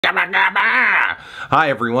Hi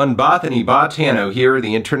everyone, Bothany Botano here,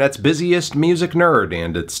 the internet's busiest music nerd,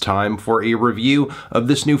 and it's time for a review of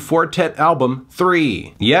this new Fortet album,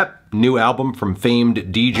 3. Yep. New album from famed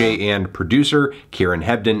DJ and producer Kieran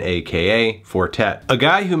Hebden, aka Fortet. A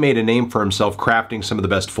guy who made a name for himself crafting some of the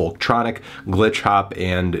best folktronic, glitch hop,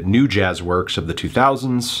 and new jazz works of the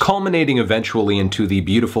 2000s, culminating eventually into the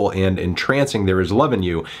beautiful and entrancing There Is Love in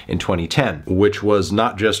You in 2010, which was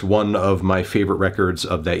not just one of my favorite records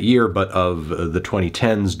of that year, but of the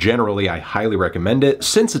 2010s generally. I highly recommend it.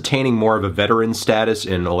 Since attaining more of a veteran status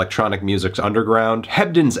in electronic music's underground,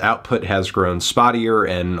 Hebden's output has grown spottier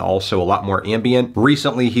and also a lot more ambient.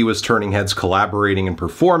 Recently, he was turning heads collaborating and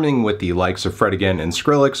performing with the likes of Fred Again and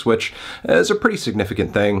Skrillex, which is a pretty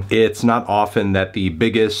significant thing. It's not often that the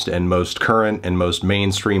biggest and most current and most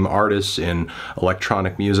mainstream artists in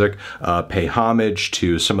electronic music pay homage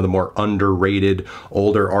to some of the more underrated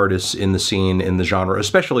older artists in the scene, in the genre,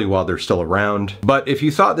 especially while they're still around. But if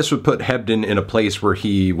you thought this would put Hebden in a place where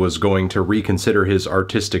he was going to reconsider his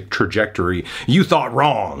artistic trajectory, you thought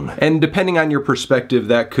wrong. And depending on your perspective,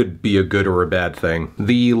 that could be a good or a bad thing.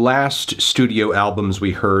 The last studio albums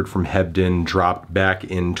we heard from Hebden dropped back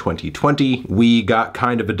in 2020. We got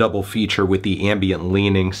kind of a double feature with the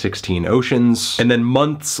ambient-leaning 16 Oceans, and then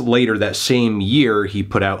months later that same year he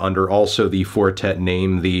put out, under also the Fortet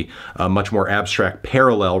name, the much more abstract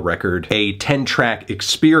Parallel record, a 10-track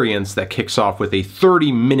experience that kicks off with a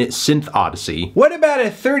 30-minute synth odyssey. What about a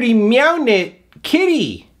 30-meow-knit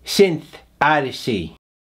kitty synth odyssey?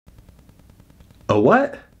 A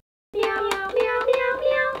what?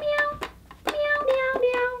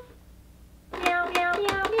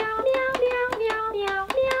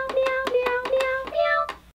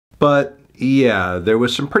 But yeah, there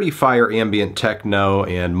was some pretty fire ambient techno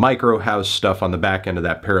and MICROHOUSE stuff on the back end of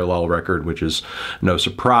that Parallel record, which is no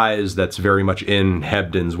surprise. That's very much in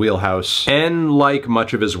Hebden's wheelhouse. And like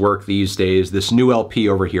much of his work these days, this new LP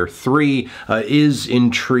over here, 3, is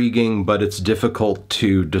intriguing, but it's difficult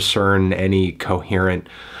to discern any coherent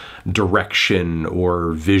direction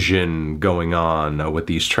or vision going on with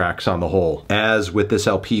these tracks on the whole. As with this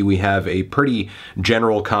LP, we have a pretty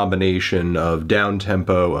general combination of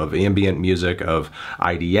down-tempo, of ambient music, of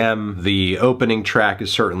IDM. The opening track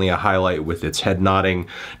is certainly a highlight with its head-nodding,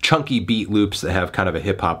 chunky beat loops that have kind of a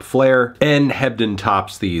hip-hop flair, and Hebden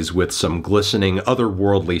tops these with some glistening,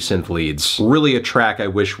 otherworldly synth leads. Really a track I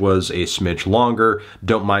wish was a smidge longer.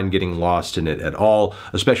 Don't mind getting lost in it at all,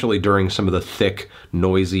 especially during some of the thick,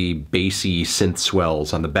 noisy, bassy synth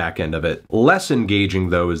swells on the back end of it. Less engaging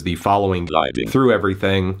though is the following Gliding Through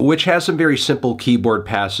Everything, which has some very simple keyboard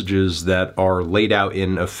passages that are laid out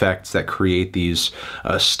in effects that create these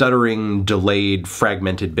stuttering, delayed,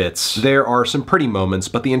 fragmented bits. There are some pretty moments,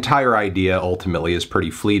 but the entire idea ultimately is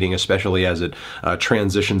pretty fleeting, especially as it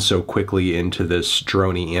transitions so quickly into this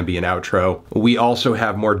drony ambient outro. We also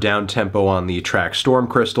have more down-tempo on the track Storm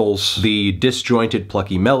Crystals. The disjointed,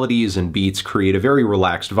 plucky melodies and beats create a very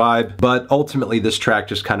relaxed vibe, but ultimately this track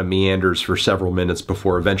just kind of meanders for several minutes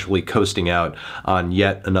before eventually coasting out on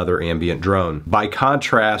yet another ambient drone. By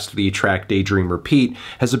contrast, the track Daydream Repeat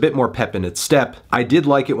has a bit more pep in its step. I did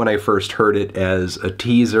like it when I first heard it as a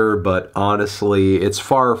teaser, but honestly, it's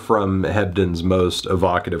far from Hebden's most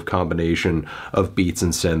evocative combination of beats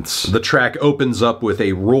and synths. The track opens up with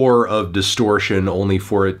a roar of distortion, only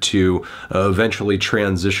for it to eventually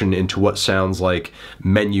transition into what sounds like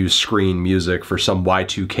menu screen music for some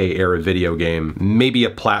Y2K era video game, maybe a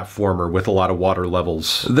platformer with a lot of water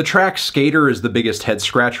levels. The track Skater is the biggest head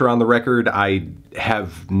scratcher on the record. I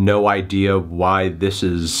have no idea why this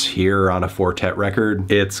is here on a Fortet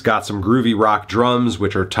record. It's got some groovy rock drums,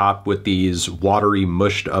 which are topped with these watery,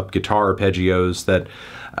 mushed up guitar arpeggios that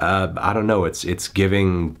I don't know, it's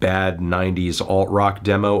giving bad 90s alt-rock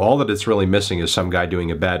demo. All that it's really missing is some guy doing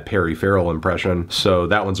a bad Perry Farrell impression, so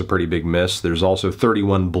that one's a pretty big miss. There's also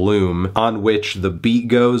 31 Bloom, on which the beat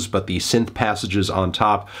goes, but the synth passages on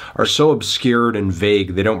top are so obscured and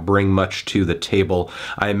vague they don't bring much to the table.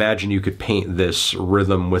 I imagine you could paint this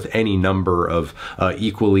rhythm with any number of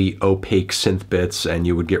equally opaque synth bits and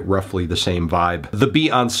you would get roughly the same vibe. The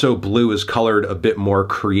beat on So Blue is colored a bit more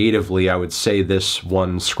creatively. I would say this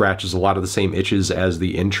one scratches a lot of the same itches as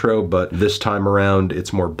the intro, but this time around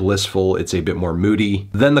it's more blissful, it's a bit more moody.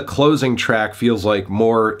 Then the closing track feels like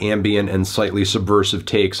more ambient and slightly subversive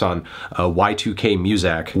takes on Y2K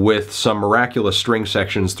music, with some miraculous string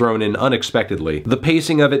sections thrown in unexpectedly. The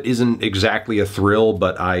pacing of it isn't exactly a thrill,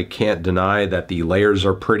 but I can't deny that the layers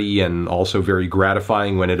are pretty and also very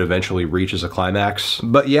gratifying when it eventually reaches a climax.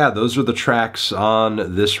 But yeah, those are the tracks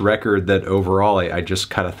on this record that overall I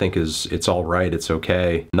just kind of think it's all right, it's okay.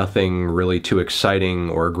 say. Nothing really too exciting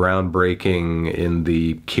or groundbreaking in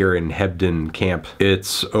the Kieran Hebden camp.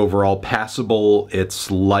 It's overall passable,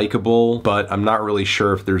 it's likable, but I'm not really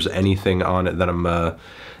sure if there's anything on it that I'm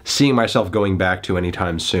seeing myself going back to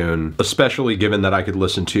anytime soon, especially given that I could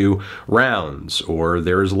listen to Rounds, or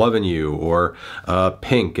There's Love in You, or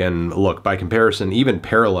Pink, and look, by comparison, even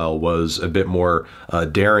Parallel was a bit more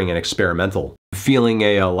daring and experimental. Feeling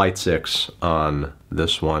a light 6 on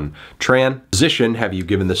this one. Transition, have you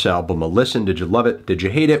given this album a listen? Did you love it? Did you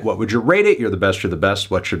hate it? What would you rate it? You're the best, you're the best.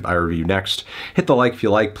 What should I review next? Hit the like if you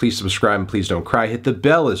like. Please subscribe and please don't cry. Hit the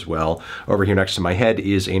bell as well. Over here next to my head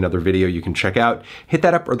is another video you can check out. Hit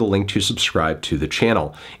that up or the link to subscribe to the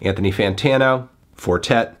channel. Anthony Fantano,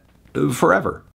 Fortet, forever.